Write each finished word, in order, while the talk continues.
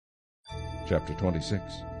Chapter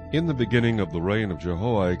 26. In the beginning of the reign of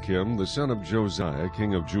Jehoiakim, the son of Josiah,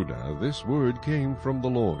 king of Judah, this word came from the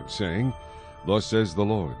Lord, saying, Thus says the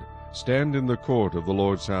Lord, Stand in the court of the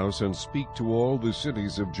Lord's house, and speak to all the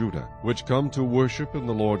cities of Judah, which come to worship in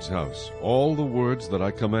the Lord's house, all the words that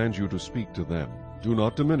I command you to speak to them. Do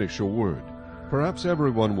not diminish a word. Perhaps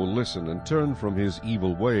everyone will listen and turn from his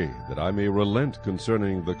evil way, that I may relent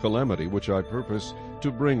concerning the calamity which I purpose to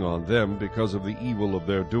bring on them because of the evil of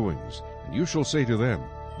their doings. And you shall say to them,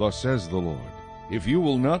 Thus says the Lord, If you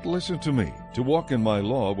will not listen to me, to walk in my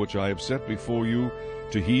law which I have set before you,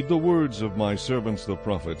 to heed the words of my servants the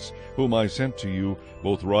prophets, whom I sent to you,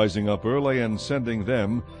 both rising up early and sending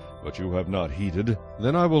them, but you have not heeded,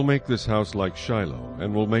 then I will make this house like Shiloh,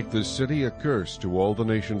 and will make this city a curse to all the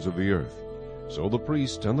nations of the earth. So the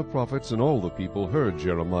priests and the prophets and all the people heard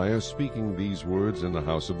Jeremiah speaking these words in the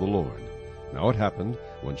house of the Lord. Now it happened,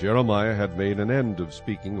 when Jeremiah had made an end of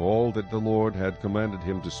speaking all that the Lord had commanded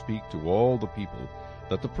him to speak to all the people,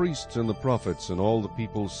 that the priests and the prophets and all the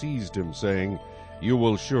people seized him, saying, You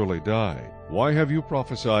will surely die. Why have you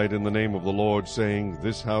prophesied in the name of the Lord, saying,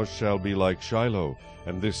 This house shall be like Shiloh,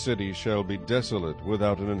 and this city shall be desolate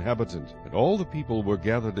without an inhabitant? And all the people were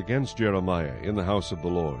gathered against Jeremiah in the house of the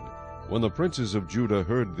Lord. When the princes of Judah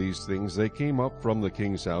heard these things, they came up from the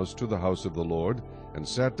king's house to the house of the Lord, and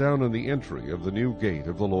sat down in the entry of the new gate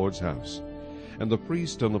of the Lord's house. And the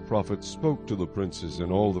priest and the prophet spoke to the princes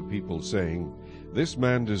and all the people, saying, This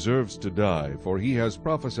man deserves to die, for he has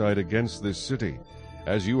prophesied against this city,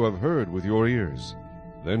 as you have heard with your ears.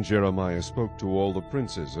 Then Jeremiah spoke to all the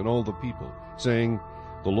princes and all the people, saying,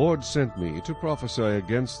 The Lord sent me to prophesy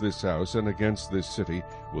against this house and against this city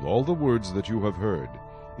with all the words that you have heard.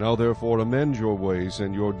 Now therefore amend your ways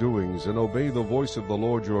and your doings, and obey the voice of the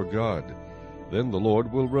Lord your God. Then the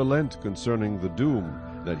Lord will relent concerning the doom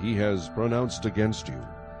that he has pronounced against you.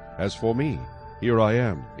 As for me, here I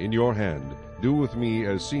am, in your hand. Do with me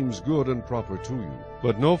as seems good and proper to you.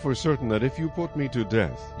 But know for certain that if you put me to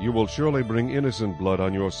death, you will surely bring innocent blood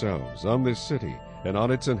on yourselves, on this city, and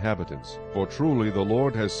on its inhabitants. For truly the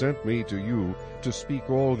Lord has sent me to you to speak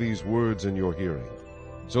all these words in your hearing.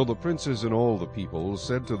 So the princes and all the people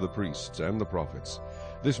said to the priests and the prophets,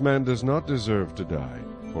 This man does not deserve to die,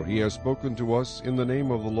 for he has spoken to us in the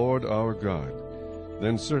name of the Lord our God.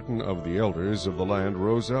 Then certain of the elders of the land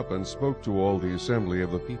rose up and spoke to all the assembly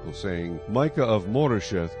of the people, saying, Micah of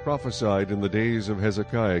Moresheth prophesied in the days of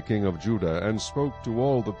Hezekiah king of Judah, and spoke to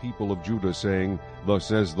all the people of Judah, saying, Thus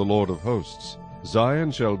says the Lord of hosts,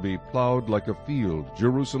 Zion shall be plowed like a field,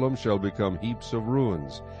 Jerusalem shall become heaps of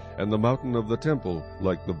ruins, and the mountain of the temple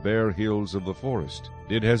like the bare hills of the forest.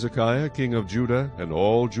 Did Hezekiah king of Judah and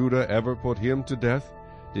all Judah ever put him to death?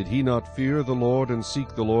 Did he not fear the Lord and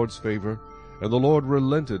seek the Lord's favor? And the Lord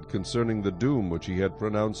relented concerning the doom which he had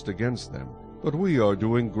pronounced against them. But we are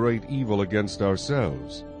doing great evil against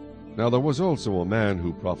ourselves. Now there was also a man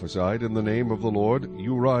who prophesied in the name of the Lord,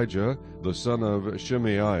 Urijah, the son of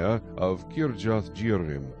Shemaiah of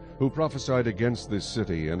Kirjath-jearim, who prophesied against this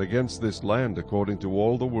city and against this land according to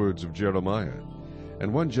all the words of Jeremiah.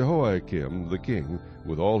 And when Jehoiakim the king,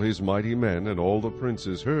 with all his mighty men and all the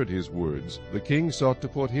princes heard his words, the king sought to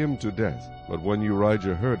put him to death. But when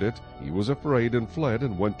Urijah heard it, he was afraid and fled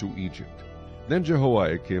and went to Egypt. Then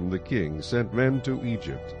Jehoiakim the king sent men to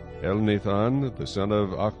Egypt, Elnathan the son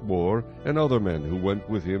of Achbor, and other men who went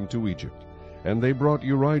with him to Egypt. And they brought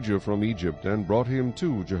Urijah from Egypt, and brought him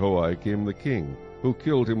to Jehoiakim the king, who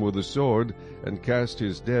killed him with a sword, and cast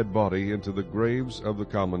his dead body into the graves of the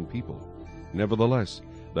common people. Nevertheless,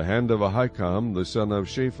 the hand of Ahikam the son of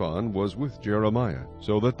Shaphan was with Jeremiah,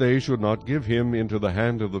 so that they should not give him into the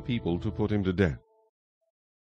hand of the people to put him to death.